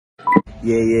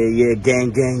Yeah,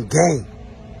 gang, gang, gang.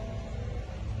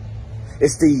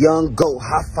 It's the young GOAT,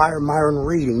 hot fire Myron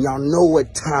Reed, and y'all know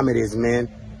what time it is, man.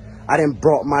 I done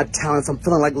brought my talents. I'm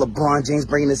feeling like LeBron James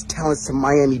bringing his talents to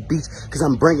Miami Beach because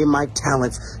I'm bringing my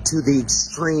talents to the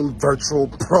Xtreme Virtual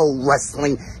Pro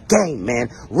Wrestling game, man.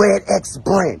 Red X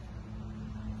brand.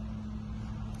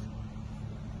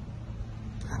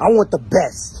 I want the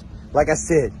best. Like I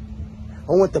said,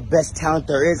 I want the best talent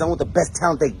there is. I want the best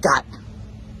talent they got.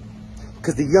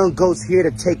 Because the young GOAT's here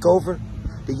to take over.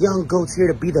 The young GOAT's here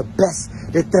to be the best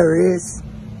that there is.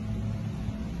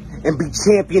 And be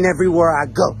champion everywhere I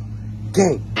go.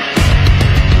 Gang.